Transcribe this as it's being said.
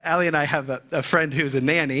Allie and I have a friend who's a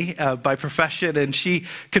nanny by profession, and she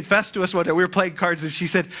confessed to us one day, we were playing cards, and she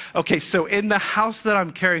said, okay, so in the house that I'm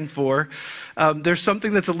caring for, there's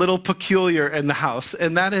something that's a little peculiar in the house,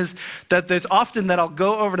 and that is that there's often that I'll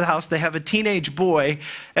go over to the house, they have a teenage boy,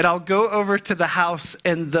 and I'll go over to the house,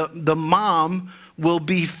 and the mom will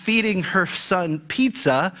be feeding her son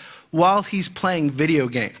pizza while he's playing video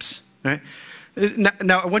games, right?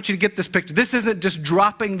 Now, I want you to get this picture. This isn't just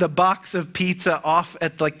dropping the box of pizza off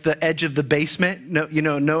at like the edge of the basement,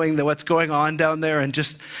 knowing that what's going on down there and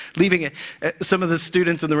just leaving it. Some of the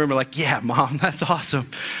students in the room are like, yeah, Mom, that's awesome.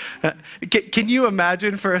 Can you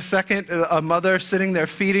imagine for a second a mother sitting there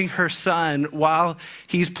feeding her son while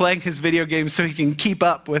he's playing his video games so he can keep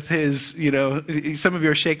up with his, some of you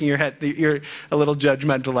are shaking your head. You're a little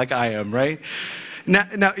judgmental like I am, right? Now,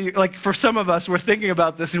 like for some of us, we're thinking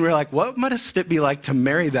about this and we're like, what must it be like to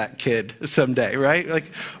marry that kid someday, right?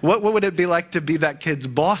 Like, what would it be like to be that kid's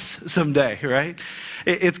boss someday, right?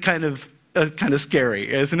 It's kind of scary,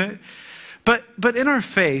 isn't it? But in our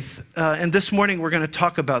faith, and this morning we're going to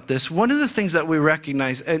talk about this, one of the things that we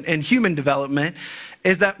recognize in human development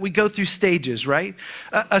is that we go through stages, right?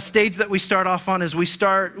 A stage that we start off on is we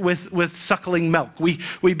start with suckling milk.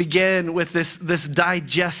 We begin with this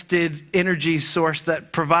digested energy source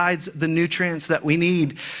that provides the nutrients that we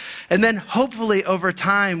need. And then hopefully over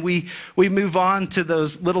time, we move on to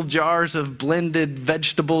those little jars of blended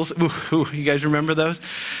vegetables. Ooh, you guys remember those?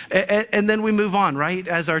 And then we move on, right?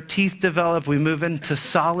 As our teeth develop, we move into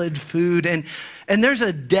solid food. And there's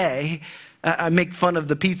a day, I make fun of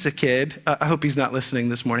the pizza kid. I hope he's not listening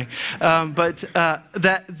this morning. But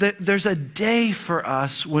there's a day for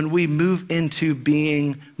us when we move into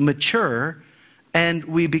being mature and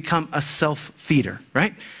we become a self-feeder,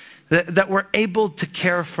 right? That we're able to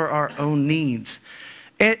care for our own needs.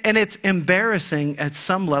 And it's embarrassing at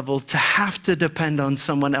some level to have to depend on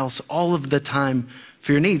someone else all of the time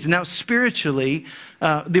for your needs. Now, spiritually,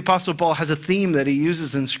 the Apostle Paul has a theme that he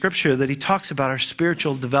uses in Scripture that he talks about our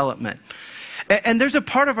spiritual development. And there's a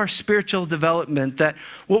part of our spiritual development that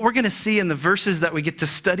what we're going to see in the verses that we get to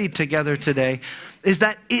study together today is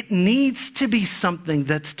that it needs to be something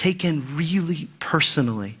that's taken really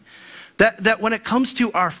personally. That when it comes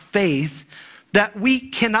to our faith, that we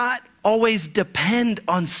cannot always depend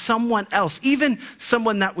on someone else, even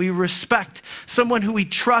someone that we respect, someone who we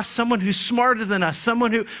trust, someone who's smarter than us,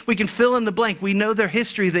 someone who we can fill in the blank. We know their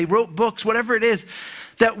history, they wrote books, whatever it is,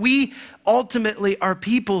 that we ultimately are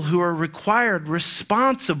people who are required,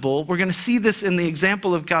 responsible. We're going to see this in the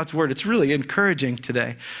example of God's word. It's really encouraging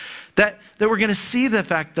today. That we're going to see the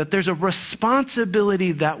fact that there's a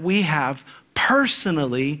responsibility that we have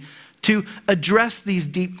personally to address these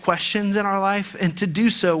deep questions in our life and to do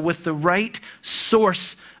so with the right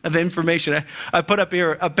source of information. I put up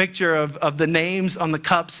here a picture of the names on the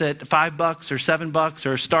cups at $5 or $7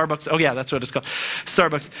 or Starbucks. Oh yeah, that's what it's called,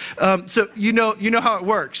 Starbucks. So you know how it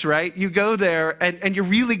works, right? You go there and you're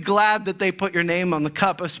really glad that they put your name on the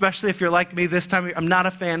cup, especially if you're like me this time. I'm not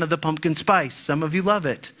a fan of the pumpkin spice. Some of you love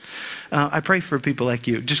it. I pray for people like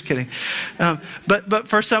you. Just kidding. But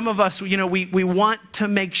for some of us, we want to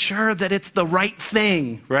make sure that it's the right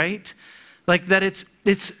thing, right? Like that it's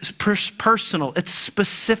personal, it's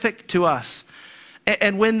specific to us.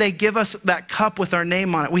 And when they give us that cup with our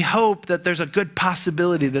name on it, we hope that there's a good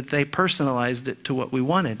possibility that they personalized it to what we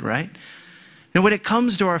wanted, right? And when it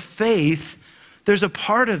comes to our faith, there's a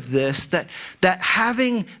part of this that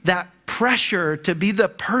having that pressure to be the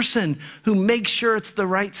person who makes sure it's the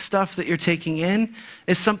right stuff that you're taking in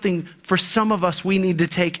is something for some of us we need to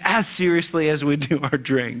take as seriously as we do our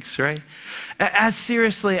drinks, right? As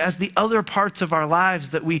seriously as the other parts of our lives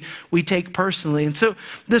that we take personally. And so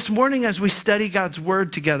this morning as we study God's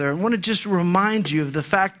word together, I want to just remind you of the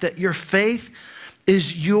fact that your faith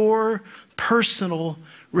is your personal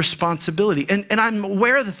responsibility. And I'm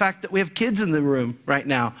aware of the fact that we have kids in the room right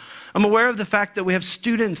now. I'm aware of the fact that we have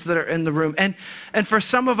students that are in the room. And for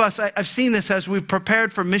some of us, I've seen this as we've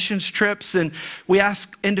prepared for missions trips and we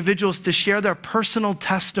ask individuals to share their personal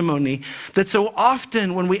testimony, that so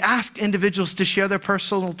often when we ask individuals to share their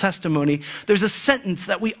personal testimony, there's a sentence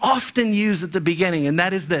that we often use at the beginning, and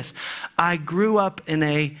that is this: I grew up in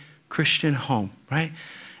a Christian home, right?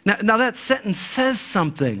 Now that sentence says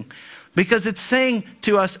something, because it's saying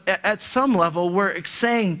to us at some level, we're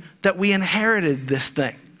saying that we inherited this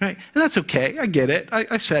thing, right? And that's okay. I get it.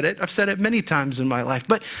 I've said it. I've said it many times in my life.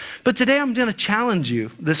 But today I'm going to challenge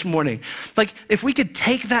you this morning. Like, if we could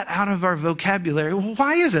take that out of our vocabulary,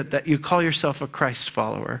 why is it that you call yourself a Christ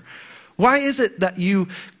follower? Why is it that you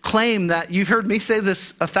claim that, you've heard me say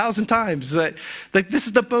this 1,000 times, that like this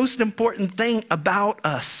is the most important thing about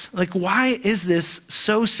us? Like, why is this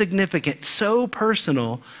so significant, so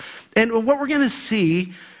personal? And what we're going to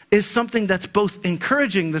see is something that's both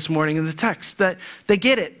encouraging this morning in the text, that they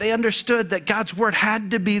get it. They understood that God's word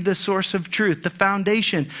had to be the source of truth, the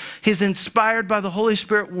foundation, his inspired by the Holy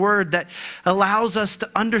Spirit word that allows us to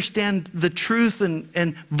understand the truth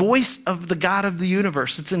and voice of the God of the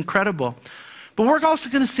universe. It's incredible. But we're also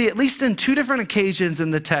going to see, at least in two different occasions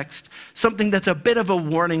in the text, something that's a bit of a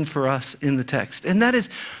warning for us in the text. And that is,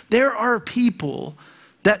 there are people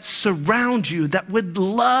that surround you that would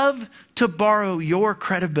love to borrow your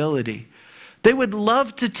credibility. They would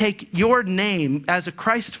love to take your name as a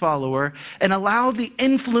Christ follower and allow the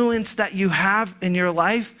influence that you have in your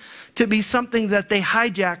life to be something that they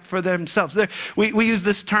hijack for themselves. We use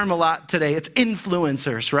this term a lot today. It's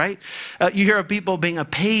influencers, right? You hear of people being a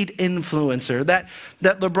paid influencer, that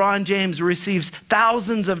LeBron James receives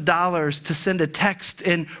thousands of dollars to send a text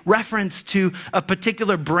in reference to a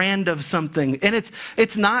particular brand of something. And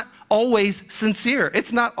it's not always sincere.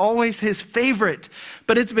 It's not always his favorite,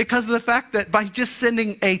 but it's because of the fact that by just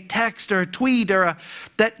sending a text or a tweet or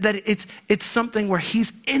that it's something where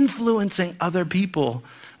he's influencing other people.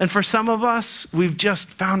 And for some of us, we've just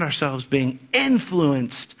found ourselves being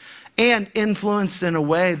influenced in a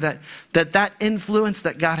way that influence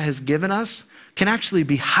that God has given us can actually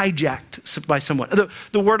be hijacked by someone.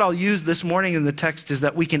 The word I'll use this morning in the text is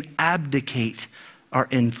that we can abdicate our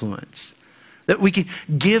influence, that we can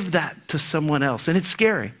give that to someone else. And it's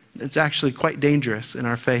scary. It's actually quite dangerous in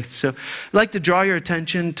our faith. So I'd like to draw your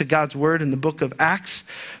attention to God's word in the book of Acts.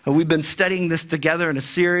 We've been studying this together in a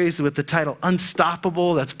series with the title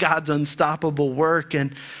Unstoppable. That's God's unstoppable work.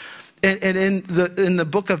 And in the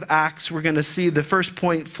book of Acts, we're going to see the first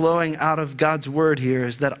point flowing out of God's word here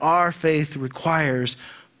is that our faith requires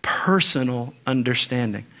personal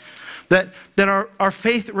understanding. That our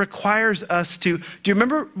faith requires us to, do you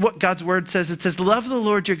remember what God's word says? It says, love the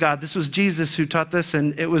Lord your God. This was Jesus who taught this,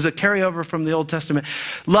 and it was a carryover from the Old Testament.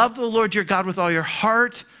 Love the Lord your God with all your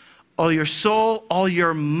heart, all your soul, all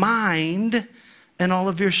your mind, and all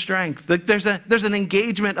of your strength. There's an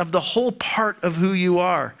engagement of the whole part of who you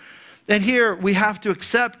are. And here we have to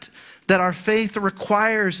accept that our faith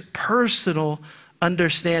requires personal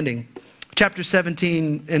understanding. Chapter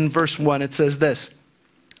 17 in verse 1, it says this.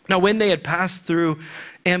 Now, when they had passed through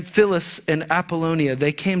Amphipolis and Apollonia,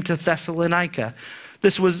 they came to Thessalonica.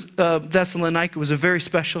 Thessalonica was a very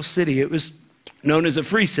special city. It was known as a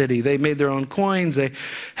free city. They made their own coins. They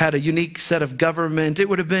had a unique set of government. It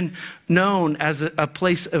would have been known as a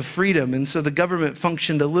place of freedom. And so the government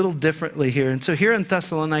functioned a little differently here. And so here in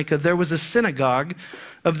Thessalonica, there was a synagogue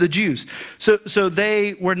of the Jews. So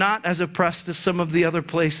they were not as oppressed as some of the other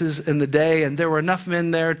places in the day. And there were enough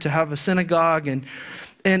men there to have a synagogue.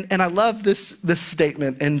 And I love this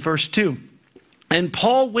statement in verse 2. And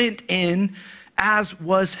Paul went in as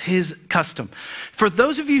was his custom. For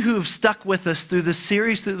those of you who have stuck with us through this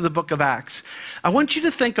series, through the book of Acts, I want you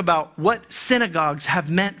to think about what synagogues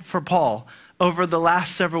have meant for Paul over the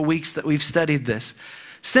last several weeks that we've studied this.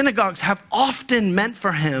 Synagogues have often meant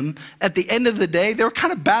for him, at the end of the day, they were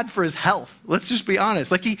kind of bad for his health. Let's just be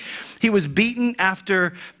honest. Like he was beaten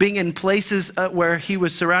after being in places where he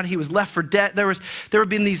was surrounded. He was left for dead. There have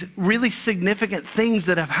been these really significant things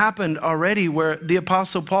that have happened already where the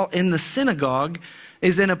Apostle Paul in the synagogue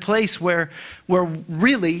is in a place where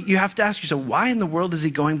really you have to ask yourself, why in the world is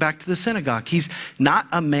he going back to the synagogue? He's not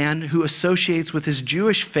a man who associates with his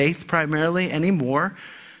Jewish faith primarily anymore.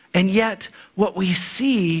 And yet, what we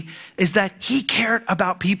see is that he cared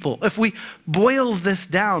about people. If we boil this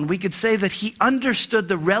down, we could say that he understood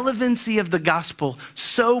the relevancy of the gospel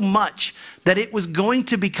so much that it was going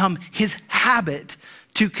to become his habit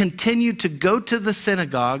to continue to go to the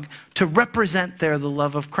synagogue to represent there the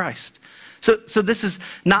love of Christ. So this is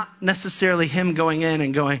not necessarily him going in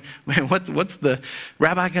and going, man, what's the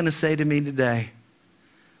rabbi going to say to me today?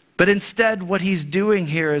 But instead, what he's doing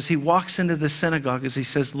here is he walks into the synagogue as he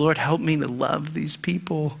says, Lord, help me to love these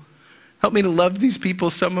people. Help me to love these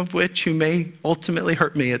people, some of which who may ultimately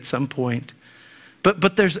hurt me at some point.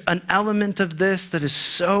 But there's an element of this that is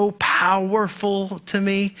so powerful to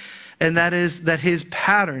me, and that is that his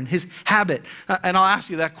pattern, his habit. And I'll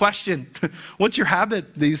ask you that question. What's your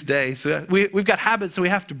habit these days? We've got habits that we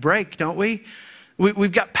have to break, don't we?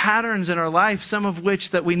 We've got patterns in our life, some of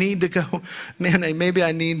which that we need to go, man, maybe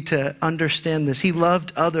I need to understand this. He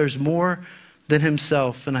loved others more than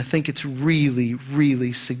himself. And I think it's really,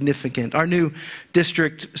 really significant. Our new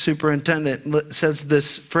district superintendent says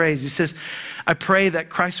this phrase. He says, I pray that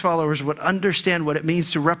Christ followers would understand what it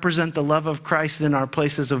means to represent the love of Christ in our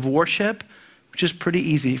places of worship, which is pretty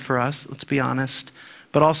easy for us, let's be honest,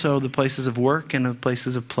 but also the places of work and the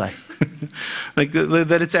places of play. Like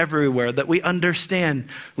that it's everywhere, that we understand,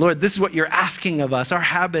 Lord, this is what you're asking of us. Our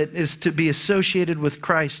habit is to be associated with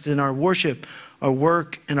Christ in our worship, our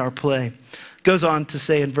work, and our play. Goes on to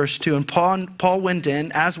say in verse 2, and Paul went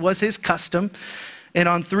in, as was his custom, and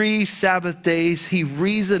on 3 Sabbath days he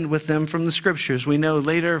reasoned with them from the scriptures. We know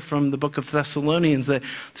later from the book of Thessalonians that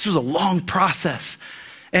this was a long process.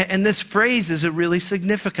 And this phrase is a really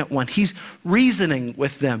significant one. He's reasoning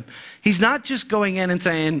with them. He's not just going in and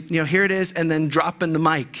saying, here it is, and then dropping the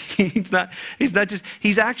mic.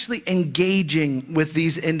 He's actually engaging with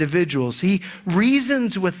these individuals. He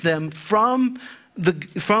reasons with them from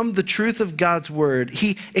the truth of God's word.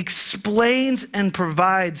 He explains and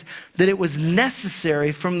provides that it was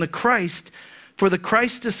necessary for the Christ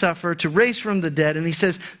to suffer, to raise from the dead. And he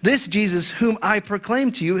says, this Jesus whom I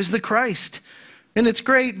proclaim to you is the Christ. And it's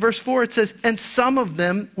great. Verse 4, it says, and some of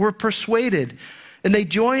them were persuaded. And they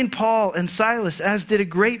joined Paul and Silas, as did a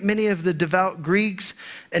great many of the devout Greeks,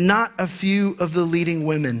 and not a few of the leading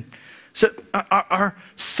women. So are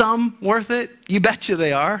some worth it? You betcha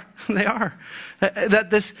they are. They are. That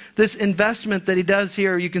this investment that he does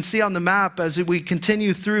here, you can see on the map as we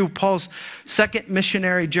continue through Paul's second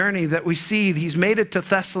missionary journey that we see. He's made it to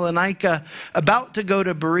Thessalonica, about to go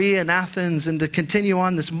to Berea and Athens, and to continue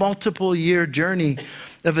on this multiple year journey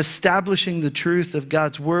of establishing the truth of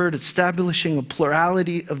God's word, establishing a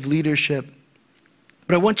plurality of leadership.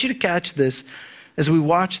 But I want you to catch this as we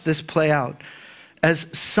watch this play out. As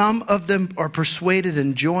some of them are persuaded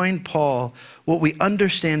and join Paul, what we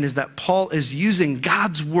understand is that Paul is using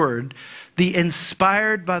God's word, the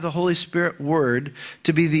inspired by the Holy Spirit word,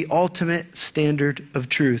 to be the ultimate standard of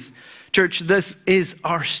truth. Church, this is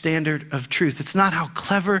our standard of truth. It's not how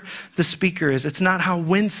clever the speaker is. It's not how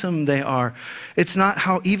winsome they are. It's not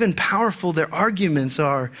how even powerful their arguments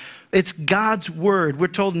are. It's God's word. We're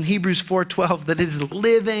told in Hebrews 4:12 that it is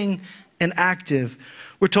living and active.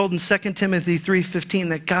 We're told in 2 Timothy 3:15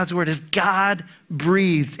 that God's word is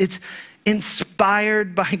God-breathed. It's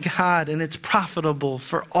inspired by God, and it's profitable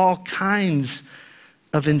for all kinds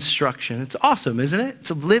of instruction. It's awesome, isn't it?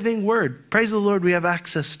 It's a living word. Praise the Lord, we have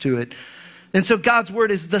access to it. And so God's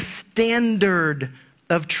word is the standard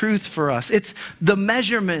of truth for us. It's the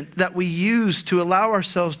measurement that we use to allow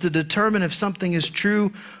ourselves to determine if something is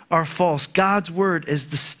true or false. God's word is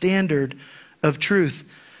the standard of truth.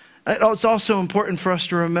 It's also important for us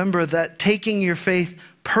to remember that taking your faith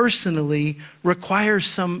personally requires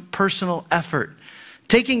some personal effort.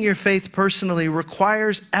 Taking your faith personally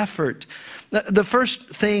requires effort. The first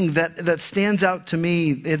thing that stands out to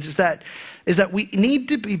me is that we need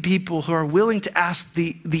to be people who are willing to ask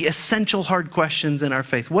the essential hard questions in our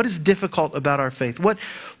faith. What is difficult about our faith? What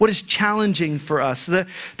is challenging for us?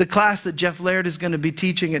 The class that Jeff Laird is going to be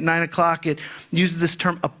teaching at 9 o'clock, it uses this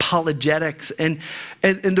term apologetics. And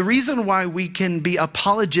the reason why we can be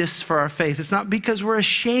apologists for our faith, it's not because we're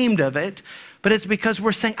ashamed of it, but it's because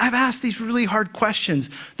we're saying, I've asked these really hard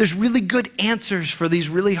questions. There's really good answers for these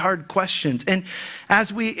really hard questions. And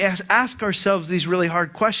as we ask ourselves these really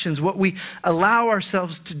hard questions, what we allow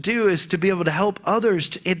ourselves to do is to be able to help others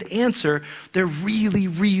to answer their really,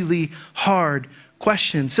 really hard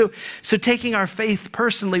questions. So taking our faith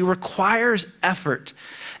personally requires effort.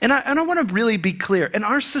 And I want to really be clear. In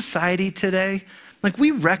our society today,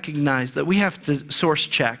 we recognize that we have to source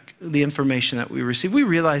check the information that we receive. We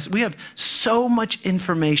realize we have so much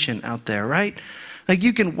information out there, right?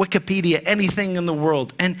 You can Wikipedia anything in the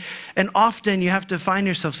world. And often you have to find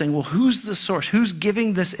yourself saying, well, who's the source? Who's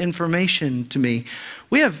giving this information to me?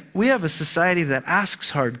 We have a society that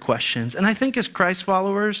asks hard questions. And I think as Christ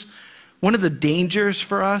followers, one of the dangers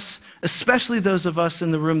for us, especially those of us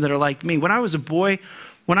in the room that are like me, when I was a boy,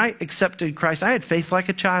 when I accepted Christ, I had faith like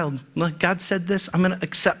a child. God said this, I'm going to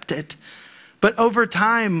accept it. But over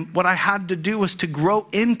time, what I had to do was to grow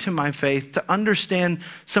into my faith, to understand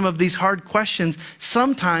some of these hard questions,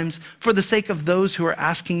 sometimes for the sake of those who are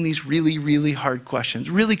asking these really, really hard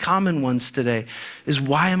questions. Really common ones today is,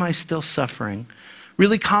 why am I still suffering?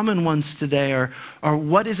 Really common ones today are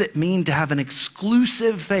what does it mean to have an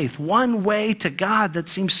exclusive faith, one way to God that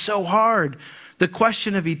seems so hard? The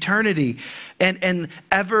question of eternity and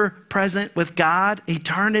ever present with God,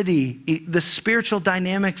 eternity, the spiritual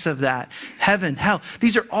dynamics of that, heaven, hell.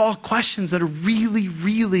 These are all questions that are really,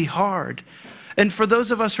 really hard. And for those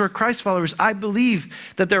of us who are Christ followers, I believe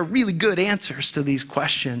that there are really good answers to these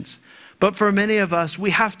questions. But for many of us,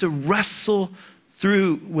 we have to wrestle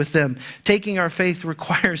through with them. Taking our faith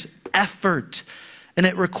requires effort, and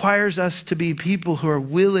it requires us to be people who are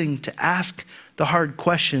willing to ask the hard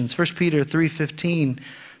questions. 1 Peter 3:15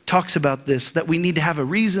 talks about this, that we need to have a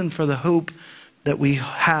reason for the hope that we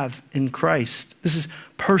have in Christ. This is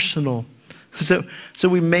personal. So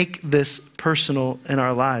we make this personal in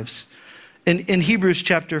our lives. In Hebrews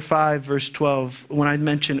chapter 5, verse 12, when I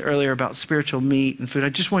mentioned earlier about spiritual meat and food, I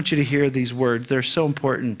just want you to hear these words. They're so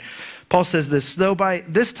important. Paul says this, though by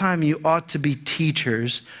this time you ought to be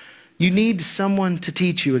teachers, you need someone to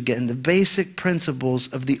teach you again the basic principles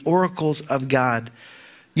of the oracles of God.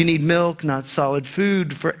 You need milk, not solid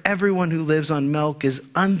food, for everyone who lives on milk is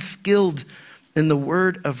unskilled in the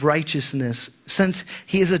word of righteousness, since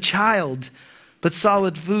he is a child. But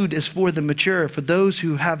solid food is for the mature, for those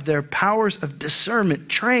who have their powers of discernment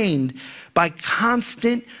trained by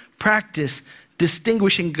constant practice,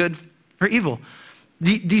 distinguishing good for evil.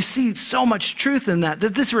 Do you see so much truth in that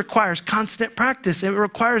this requires constant practice? It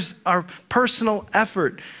requires our personal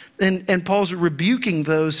effort. And Paul's rebuking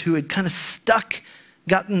those who had kind of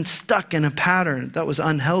gotten stuck in a pattern that was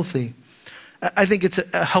unhealthy. I think it's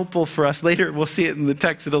helpful for us. Later, we'll see it in the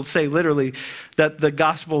text. It'll say literally that the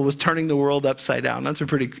gospel was turning the world upside down. That's a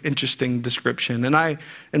pretty interesting description. And I,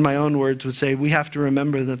 in my own words, would say we have to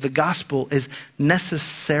remember that the gospel is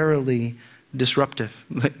necessarily disruptive.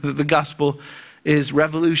 The gospel is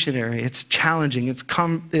revolutionary. It's challenging. It's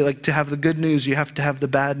like to have the good news, you have to have the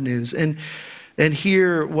bad news. And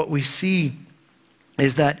here what we see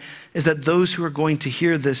is that those who are going to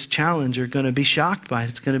hear this challenge are going to be shocked by it.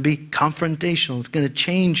 It's going to be confrontational. It's going to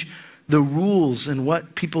change the rules and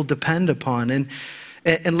what people depend upon.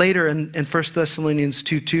 And later in 1 Thessalonians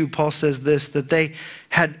 2:2, Paul says this, that they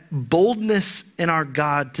had boldness in our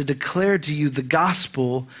God to declare to you the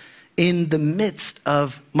gospel in the midst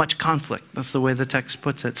of much conflict. That's the way the text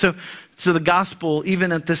puts it. So the gospel,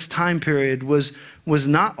 even at this time period, was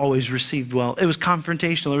not always received well. It was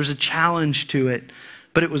confrontational. There was a challenge to it,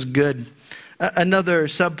 but it was good. Another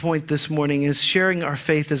subpoint this morning is sharing our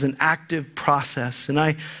faith as an active process. And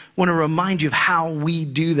I want to remind you of how we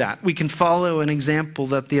do that. We can follow an example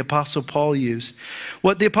that the Apostle Paul used.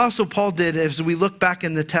 What the Apostle Paul did as we look back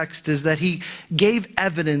in the text is that he gave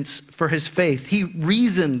evidence for his faith. He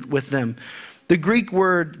reasoned with them. The Greek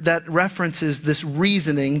word that references this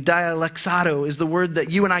reasoning, dialexato, is the word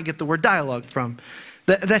that you and I get the word dialogue from.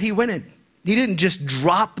 That he went in. He didn't just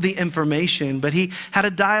drop the information, but he had a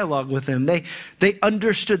dialogue with them. They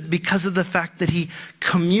understood because of the fact that he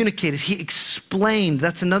communicated, he explained.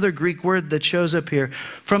 That's another Greek word that shows up here.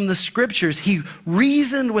 From the scriptures, he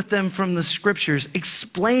reasoned with them from the scriptures,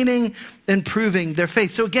 explaining and proving their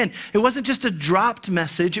faith. So again, it wasn't just a dropped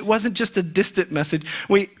message. It wasn't just a distant message.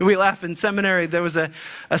 We laugh in seminary. There was a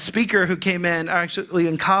speaker who came in, actually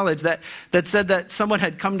in college, that said that someone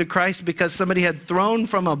had come to Christ because somebody had thrown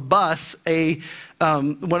from a bus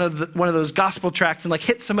one of those gospel tracts and like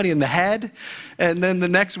hit somebody in the head. And then the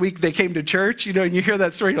next week they came to church, and you hear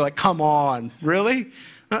that story, you're like, come on, really?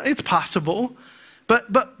 It's possible.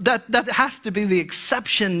 But that has to be the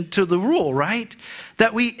exception to the rule, right?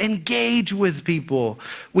 That we engage with people.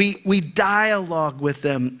 We dialogue with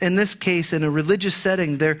them. In this case, in a religious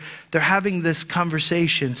setting, they're having this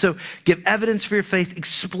conversation. So give evidence for your faith.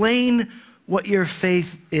 Explain what your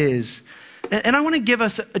faith is. And I want to give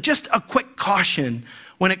us just a quick caution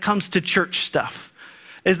when it comes to church stuff.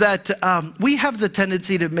 Is that we have the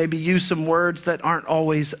tendency to maybe use some words that aren't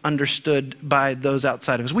always understood by those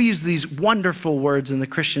outside of us. We use these wonderful words in the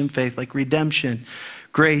Christian faith like redemption,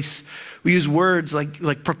 grace. We use words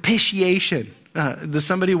like propitiation. Does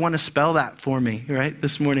somebody want to spell that for me, right,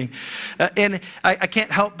 this morning? And I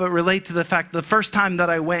can't help but relate to the fact the first time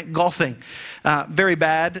that I went golfing, very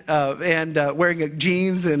bad, and wearing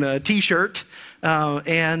jeans and a T-shirt,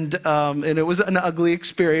 and it was an ugly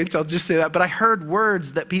experience, I'll just say that. But I heard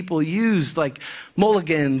words that people use like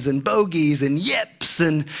mulligans and bogeys and yips,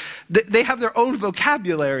 and they have their own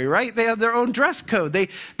vocabulary, right? They have their own dress code.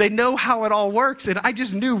 They know how it all works, and I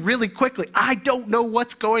just knew really quickly, I don't know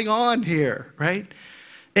what's going on here, right?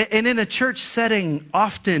 And in a church setting,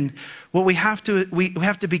 often what we have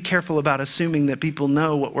to be careful about assuming that people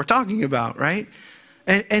know what we're talking about, right?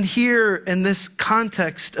 And here in this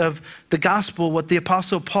context of the gospel, what the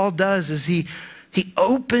Apostle Paul does is he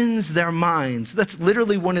opens their minds. That's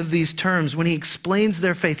literally one of these terms. When he explains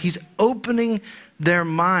their faith, he's opening their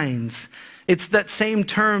minds. It's that same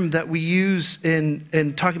term that we use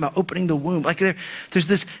in talking about opening the womb. Like there's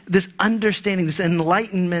this understanding, this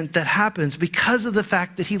enlightenment that happens because of the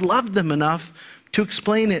fact that he loved them enough to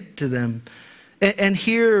explain it to them. And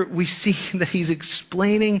here we see that he's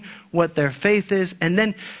explaining what their faith is. And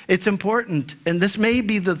then it's important, and this may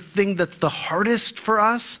be the thing that's the hardest for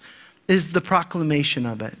us, is the proclamation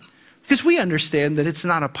of it. Because we understand that it's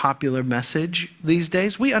not a popular message these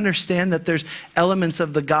days. We understand that there's elements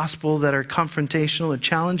of the gospel that are confrontational and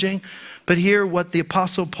challenging. But here what the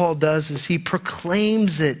Apostle Paul does is he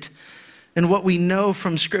proclaims it. And what we know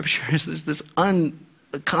from Scripture is there's this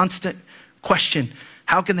constant question.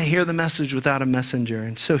 How can they hear the message without a messenger?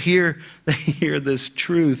 And so here they hear this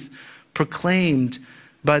truth proclaimed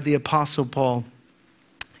by the Apostle Paul.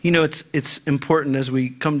 You know, it's important as we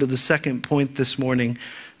come to the second point this morning,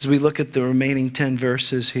 as we look at the remaining 10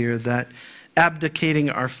 verses here, that abdicating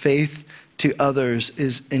our faith to others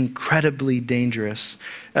is incredibly dangerous.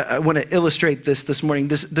 I want to illustrate this morning.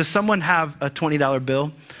 Does someone have a $20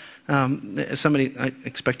 bill? Somebody, I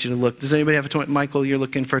expect you to look. Does anybody have a 20? Michael, you're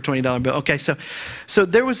looking for a $20 bill. Okay, so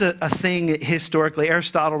there was a thing historically.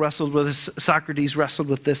 Aristotle wrestled with this. Socrates wrestled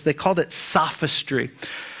with this. They called it sophistry.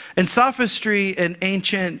 And sophistry in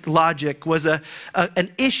ancient logic was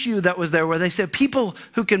an issue that was there where they said people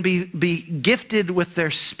who can be gifted with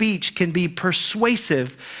their speech can be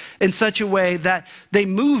persuasive in such a way that they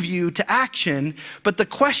move you to action. But the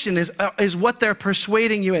question is what they're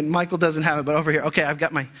persuading you in. Michael doesn't have it, but over here. Okay, I've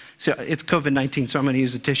got so it's COVID-19, so I'm going to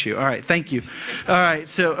use a tissue. All right, thank you. All right,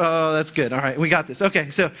 so that's good. All right, we got this. Okay,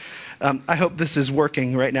 so I hope this is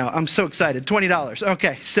working right now. I'm so excited. $20.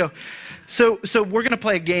 Okay, So we're going to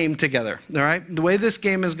play a game together, all right? The way this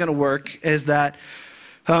game is going to work is that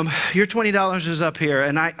your $20 is up here,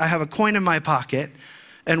 and I have a coin in my pocket,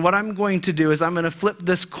 and what I'm going to do is I'm going to flip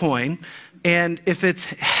this coin, and if it's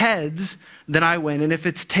heads, then I win, and if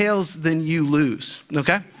it's tails, then you lose,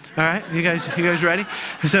 okay? All right, you guys ready?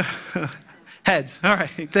 So, heads, all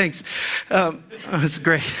right, thanks. That's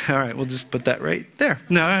great. All right, we'll just put that right there.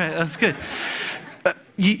 No, all right, that's good.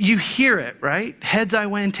 You hear it, right? Heads I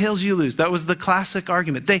win, tails you lose. That was the classic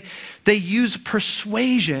argument. They use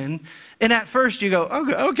persuasion, and at first you go,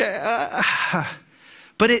 okay.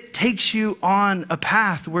 But it takes you on a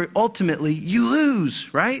path where ultimately you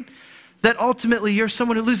lose, right? That ultimately you're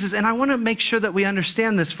someone who loses. And I want to make sure that we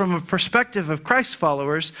understand this from a perspective of Christ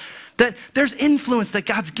followers, that there's influence that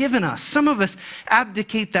God's given us. Some of us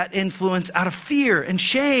abdicate that influence out of fear and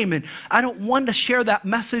shame. And I don't want to share that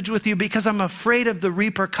message with you because I'm afraid of the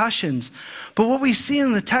repercussions. But what we see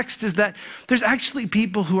in the text is that there's actually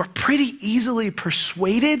people who are pretty easily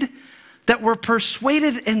persuaded, that were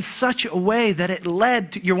persuaded in such a way that it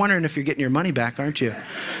led to, you're wondering if you're getting your money back, aren't you?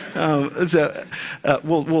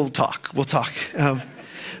 We'll talk.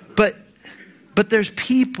 But there's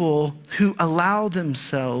people who allow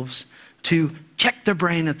themselves to check their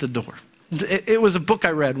brain at the door. It was a book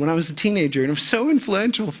I read when I was a teenager, and it was so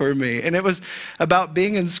influential for me. And it was about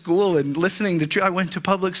being in school and listening to truth. I went to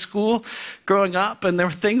public school growing up, and there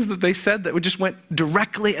were things that they said that just went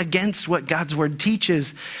directly against what God's word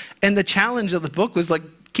teaches. And the challenge of the book was like,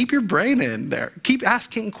 keep your brain in there. Keep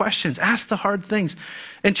asking questions. Ask the hard things.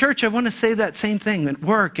 In church, I want to say that same thing. At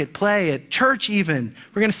work, at play, at church even.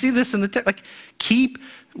 We're going to see this in the text. Like, keep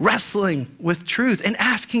wrestling with truth and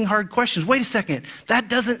asking hard questions. Wait a second. That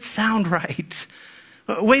doesn't sound right.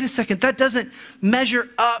 Wait a second. That doesn't measure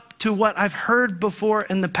up to what I've heard before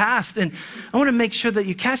in the past. And I want to make sure that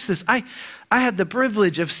you catch this. I had the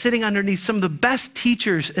privilege of sitting underneath some of the best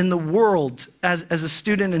teachers in the world as a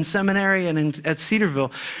student in seminary and at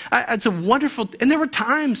Cedarville. It's a wonderful, and there were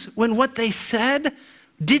times when what they said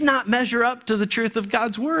did not measure up to the truth of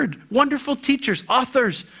God's word. Wonderful teachers,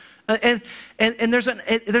 authors, and there's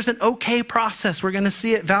an okay process. We're going to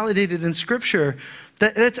see it validated in Scripture.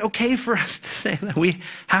 That's okay for us to say that we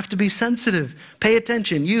have to be sensitive, pay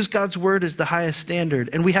attention, use God's word as the highest standard,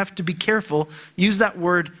 and we have to be careful, use that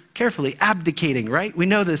word carefully, abdicating, right? We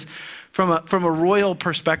know this from a royal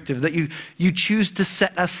perspective, that you choose to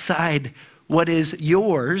set aside what is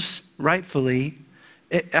yours rightfully,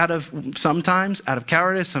 sometimes out of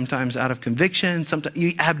cowardice, sometimes out of conviction, sometimes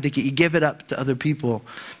you abdicate, you give it up to other people.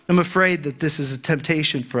 I'm afraid that this is a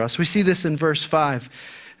temptation for us. We see this in verse 5,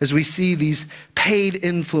 as we see these paid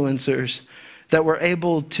influencers that were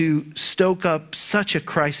able to stoke up such a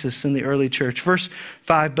crisis in the early church. Verse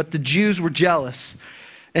 5, but the Jews were jealous,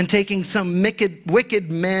 and taking some wicked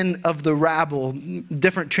men of the rabble,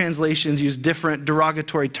 different translations use different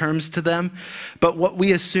derogatory terms to them, but what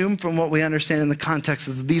we assume from what we understand in the context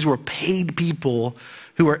is that these were paid people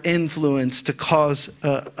who were influenced to cause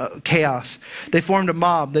chaos. They formed a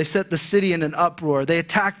mob. They set the city in an uproar. They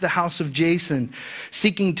attacked the house of Jason,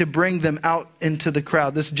 seeking to bring them out into the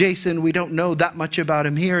crowd. This Jason, we don't know that much about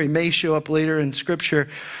him here. He may show up later in Scripture.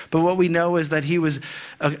 But what we know is that he was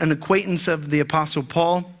an acquaintance of the Apostle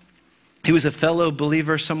Paul. He was a fellow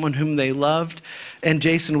believer, someone whom they loved. And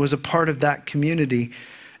Jason was a part of that community.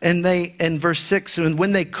 And they, in verse 6,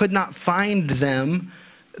 when they could not find them,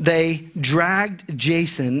 they dragged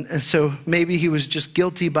Jason, and so maybe he was just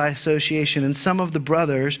guilty by association, and some of the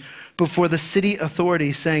brothers before the city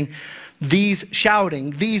authorities, saying, these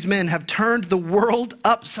men have turned the world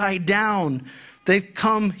upside down. They've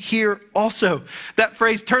come here also. That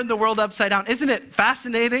phrase, turn the world upside down. Isn't it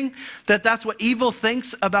fascinating that that's what evil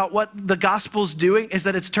thinks about what the gospel's doing, is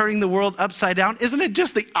that it's turning the world upside down? Isn't it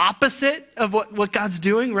just the opposite of what God's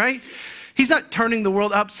doing, right? He's not turning the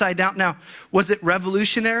world upside down. Now, was it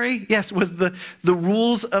revolutionary? Yes. Was the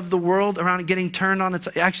rules of the world around it getting turned on its,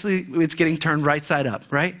 actually it's getting turned right side up,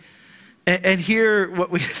 right? And here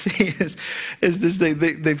what we see is this,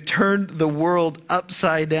 they've turned the world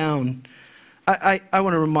upside down. I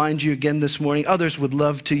want to remind you again this morning, others would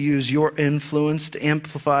love to use your influence to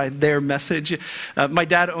amplify their message. My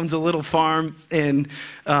dad owns a little farm in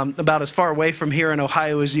about as far away from here in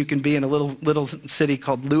Ohio as you can be, in a little city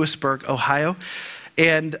called Lewisburg, Ohio.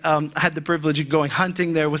 And I had the privilege of going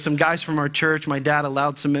hunting there with some guys from our church. My dad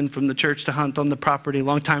allowed some men from the church to hunt on the property a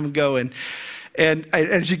long time ago. And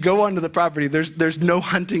as you go onto the property, there's no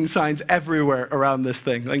hunting signs everywhere around this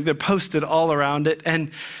thing. Like, they're posted all around it.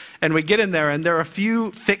 And we get in there, and there are a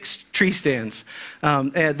few fixed tree stands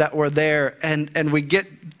that were there. And we get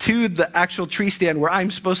to the actual tree stand where I'm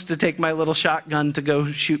supposed to take my little shotgun to go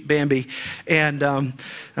shoot Bambi. And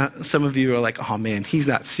some of you are like, oh man, he's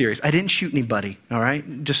not serious. I didn't shoot anybody, all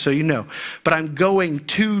right? Just so you know. But I'm going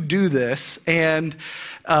to do this. And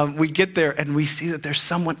we get there, and we see that there's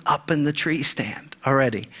someone up in the tree stand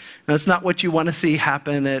already. Now, it's not what you want to see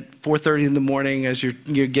happen at 4:30 in the morning as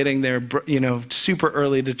you're getting there, super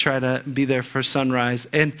early to try to be there for sunrise.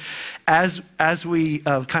 And as we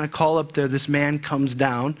kind of call up there, this man comes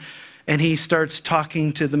down, and he starts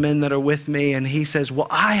talking to the men that are with me, and he says, well,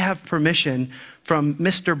 I have permission from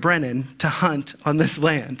Mr. Brennan to hunt on this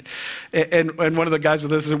land. And one of the guys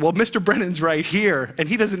with us said, well, Mr. Brennan's right here, and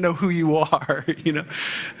he doesn't know who you are,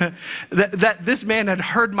 That this man had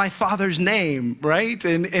heard my father's name, right?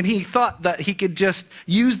 And he thought that he could just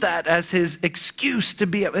use that as his excuse to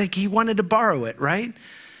be, like, he wanted to borrow it, right?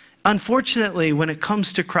 Unfortunately, when it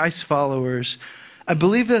comes to Christ followers, I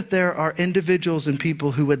believe that there are individuals and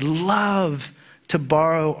people who would love to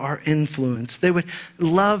borrow our influence. They would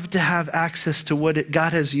love to have access to what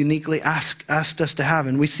God has uniquely asked us to have.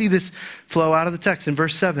 And we see this flow out of the text in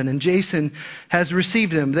verse 7. And Jason has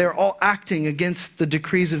received them. They're all acting against the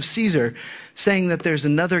decrees of Caesar, saying that there's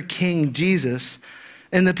another king, Jesus.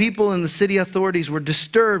 And the people in the city authorities were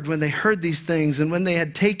disturbed when they heard these things. And when they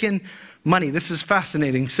had taken money. This is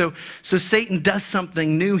fascinating. So Satan does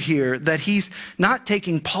something new here, that he's not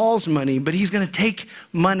taking Paul's money, but he's going to take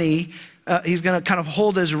money. He's going to kind of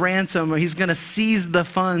hold as ransom, or he's going to seize the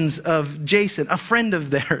funds of Jason, a friend of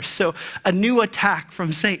theirs. So a new attack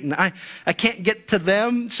from Satan. I can't get to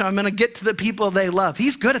them, so I'm going to get to the people they love.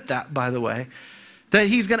 He's good at that, by the way. That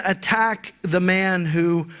he's going to attack the man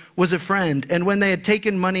who was a friend. And when they had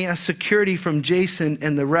taken money as security from Jason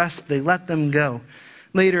and the rest, they let them go.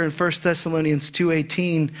 Later in 1 Thessalonians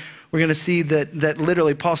 2:18, we're going to see that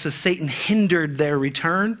literally Paul says Satan hindered their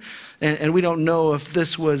return. And we don't know if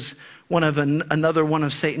this was another one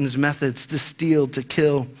of Satan's methods to steal, to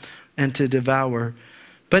kill, and to devour.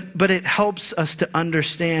 But it helps us to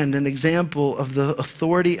understand an example of the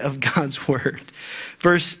authority of God's word.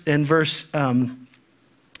 In verse 10,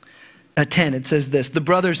 it says this: the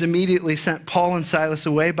brothers immediately sent Paul and Silas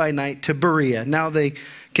away by night to Berea. Now they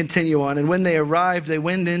continue on. And when they arrived, they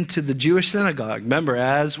went into the Jewish synagogue, remember,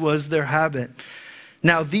 as was their habit.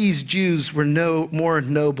 Now these Jews were no more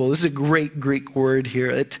noble. This is a great Greek word here.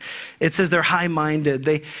 It says they're high-minded.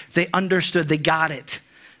 They understood, they got it.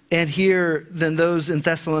 And here, than those in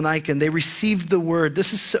Thessalonica, they received the word.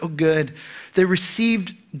 This is so good. They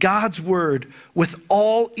received God's word with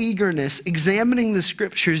all eagerness, examining the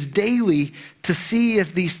scriptures daily to see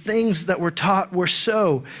if these things that were taught were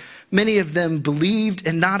so. Many of them believed,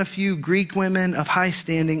 and not a few Greek women of high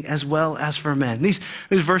standing as well as for men. These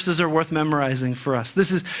verses are worth memorizing for us. This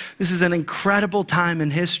is an incredible time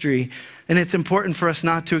in history, and it's important for us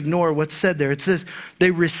not to ignore what's said there. It says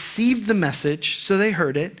they received the message, so they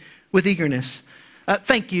heard it with eagerness.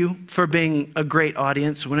 Thank you for being a great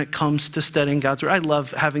audience when it comes to studying God's Word. I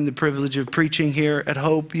love having the privilege of preaching here at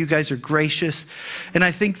Hope. You guys are gracious. And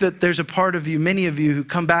I think that there's a part of you, many of you, who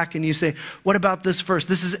come back and you say, what about this verse?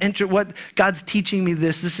 This is what God's teaching me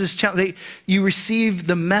this. This is you receive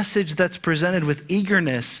the message that's presented with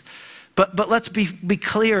eagerness. But let's be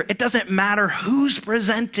clear. It doesn't matter who's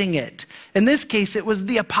presenting it. In this case, it was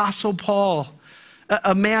the Apostle Paul,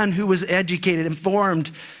 a man who was educated,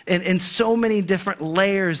 informed in so many different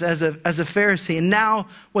layers as a Pharisee. And now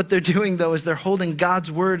what they're doing, though, is they're holding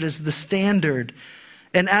God's word as the standard.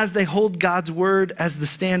 And as they hold God's word as the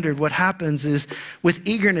standard, what happens is with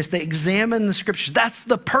eagerness, they examine the scriptures. That's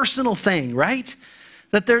the personal thing, right?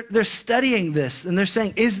 That they're studying this and they're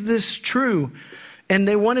saying, is this true? And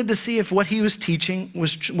they wanted to see if what he was teaching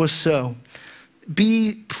was so.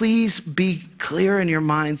 Please be clear in your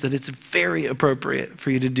minds that it's very appropriate for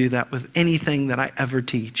you to do that with anything that I ever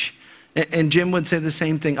teach. And Jim would say the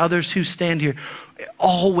same thing. Others who stand here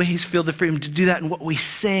always feel the freedom to do that in what we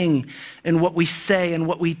sing and what we say and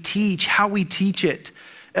what we teach, how we teach it.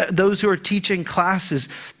 Those who are teaching classes,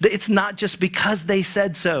 it's not just because they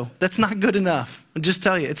said so. That's not good enough. I'll just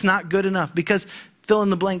tell you, it's not good enough because fill in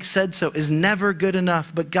the blank said so is never good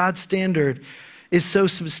enough. But God's standard is so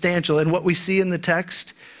substantial. And what we see in the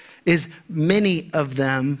text is many of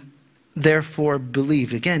them therefore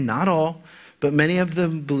believed. Again, not all, but many of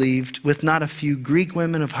them believed, with not a few Greek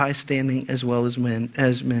women of high standing as well as men.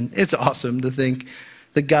 It's awesome to think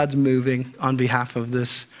that God's moving on behalf of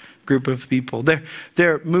this group of people.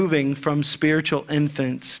 They're moving from spiritual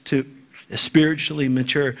infants to spiritually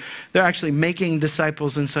mature. They're actually making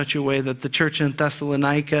disciples in such a way that the church in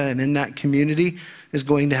Thessalonica and in that community is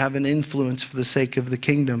going to have an influence for the sake of the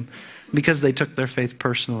kingdom because they took their faith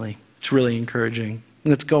personally. It's really encouraging.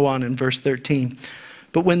 Let's go on in verse 13.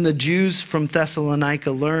 But when the Jews from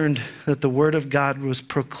Thessalonica learned that the word of God was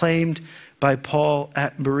proclaimed by Paul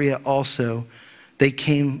at Berea also, they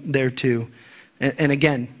came there too. And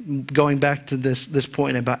again, going back to this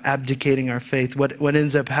point about abdicating our faith, what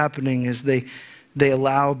ends up happening is they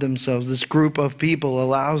allowed themselves, this group of people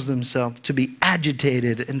allows themselves to be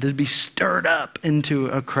agitated and to be stirred up into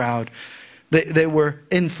a crowd. They were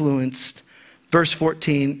influenced. Verse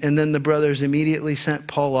 14, and then the brothers immediately sent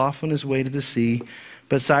Paul off on his way to the sea,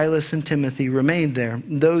 but Silas and Timothy remained there.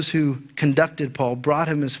 Those who conducted Paul brought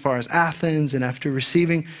him as far as Athens, and after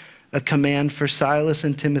receiving a command for Silas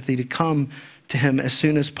and Timothy to come to him as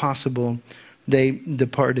soon as possible, they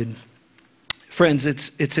departed. Friends,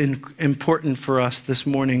 it's important for us this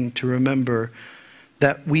morning to remember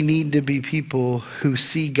that we need to be people who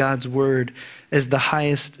see God's word as the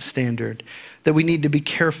highest standard, that we need to be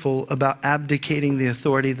careful about abdicating the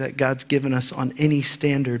authority that God's given us on any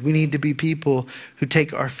standard. We need to be people who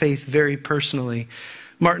take our faith very personally.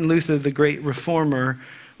 Martin Luther, the great reformer,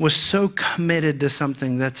 was so committed to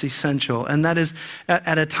something that's essential. And that is,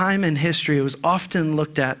 at a time in history, it was often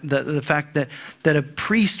looked at the fact that a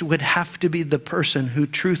priest would have to be the person who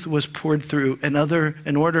truth was poured through in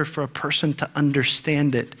order for a person to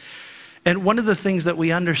understand it. And one of the things that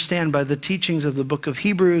we understand by the teachings of the book of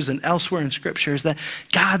Hebrews and elsewhere in Scripture is that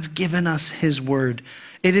God's given us his word.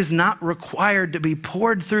 It is not required to be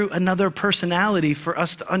poured through another personality for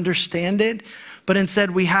us to understand it, but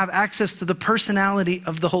instead we have access to the personality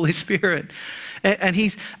of the Holy Spirit. And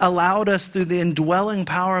he's allowed us through the indwelling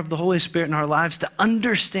power of the Holy Spirit in our lives to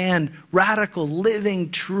understand radical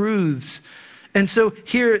living truths. And so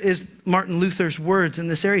here is Martin Luther's words in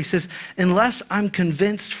this area. He says, unless I'm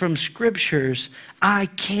convinced from scriptures, I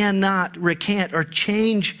cannot recant or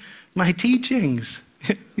change my teachings.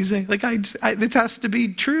 He's saying, this has to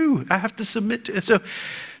be true. I have to submit to it.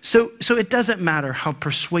 So it doesn't matter how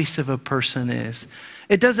persuasive a person is.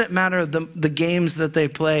 It doesn't matter the games that they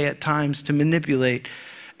play at times to manipulate.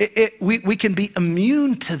 We can be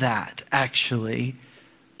immune to that, actually,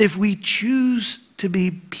 if we choose to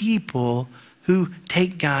be people who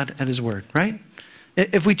take God at his word, right?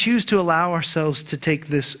 If we choose to allow ourselves to take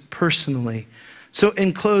this personally. So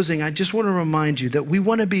in closing, I just want to remind you that we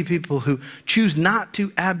want to be people who choose not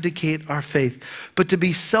to abdicate our faith, but to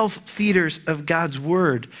be self-feeders of God's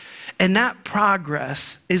word. And that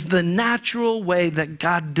progress is the natural way that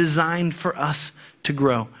God designed for us to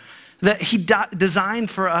grow. That he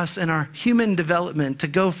designed for us in our human development to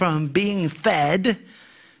go from being fed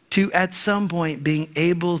to at some point being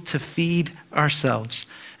able to feed ourselves.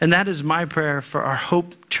 And that is my prayer for our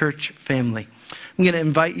Hope Church family. I'm going to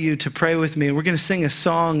invite you to pray with me. We're going to sing a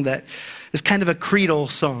song that is kind of a creedal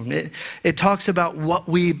song. It talks about what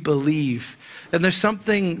we believe. And there's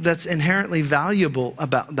something that's inherently valuable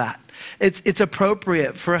about that. It's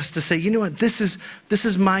appropriate for us to say, you know what, this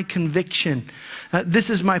is my conviction. This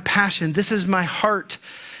is my passion. This is my heart.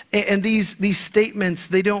 And these statements,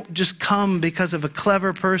 they don't just come because of a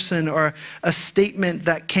clever person or a statement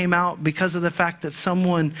that came out because of the fact that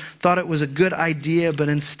someone thought it was a good idea, but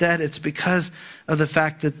instead it's because of the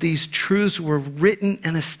fact that these truths were written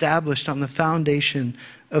and established on the foundation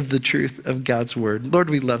of the truth of God's word. Lord,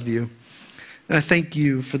 we love you. And I thank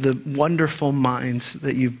you for the wonderful minds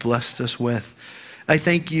that you've blessed us with. I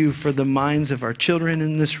thank you for the minds of our children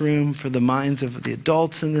in this room, for the minds of the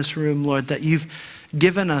adults in this room, Lord, that you've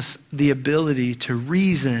given us the ability to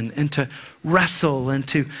reason and to wrestle and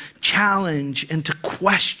to challenge and to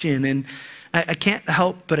question. And I can't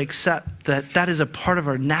help but accept that that is a part of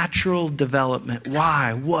our natural development.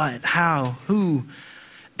 Why, what, how, who.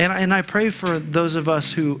 And I pray for those of us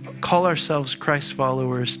who call ourselves Christ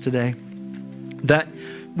followers today, that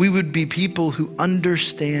we would be people who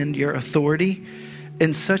understand your authority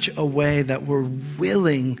in such a way that we're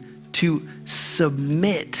willing to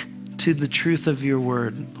submit to the truth of your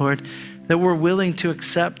word, Lord, that we're willing to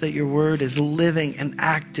accept that your word is living and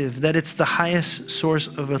active, that it's the highest source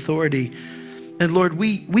of authority. And Lord,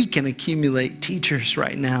 we can accumulate teachers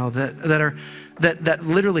right now that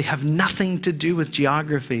literally have nothing to do with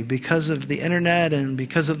geography because of the internet and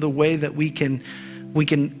because of the way that we can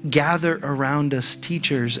gather around us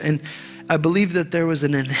teachers. And I believe that there was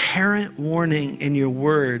an inherent warning in your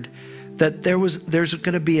word that there's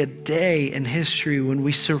going to be a day in history when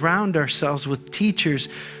we surround ourselves with teachers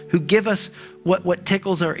who give us what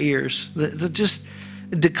tickles our ears, that just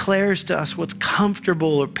declares to us what's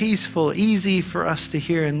comfortable or peaceful, easy for us to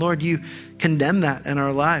hear. And Lord, you condemn that in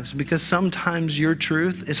our lives because sometimes your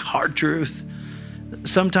truth is hard truth.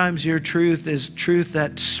 Sometimes your truth is truth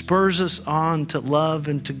that spurs us on to love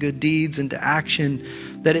and to good deeds and to action,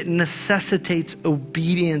 that it necessitates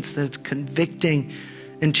obedience, that it's convicting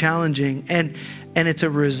and challenging. And it's a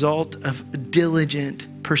result of diligent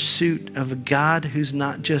pursuit of a God who's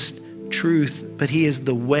not just truth, but he is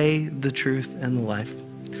the way, the truth, and the life.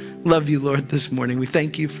 Love you, Lord, this morning. We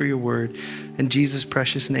thank you for your word. In Jesus'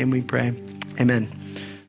 precious name we pray. Amen.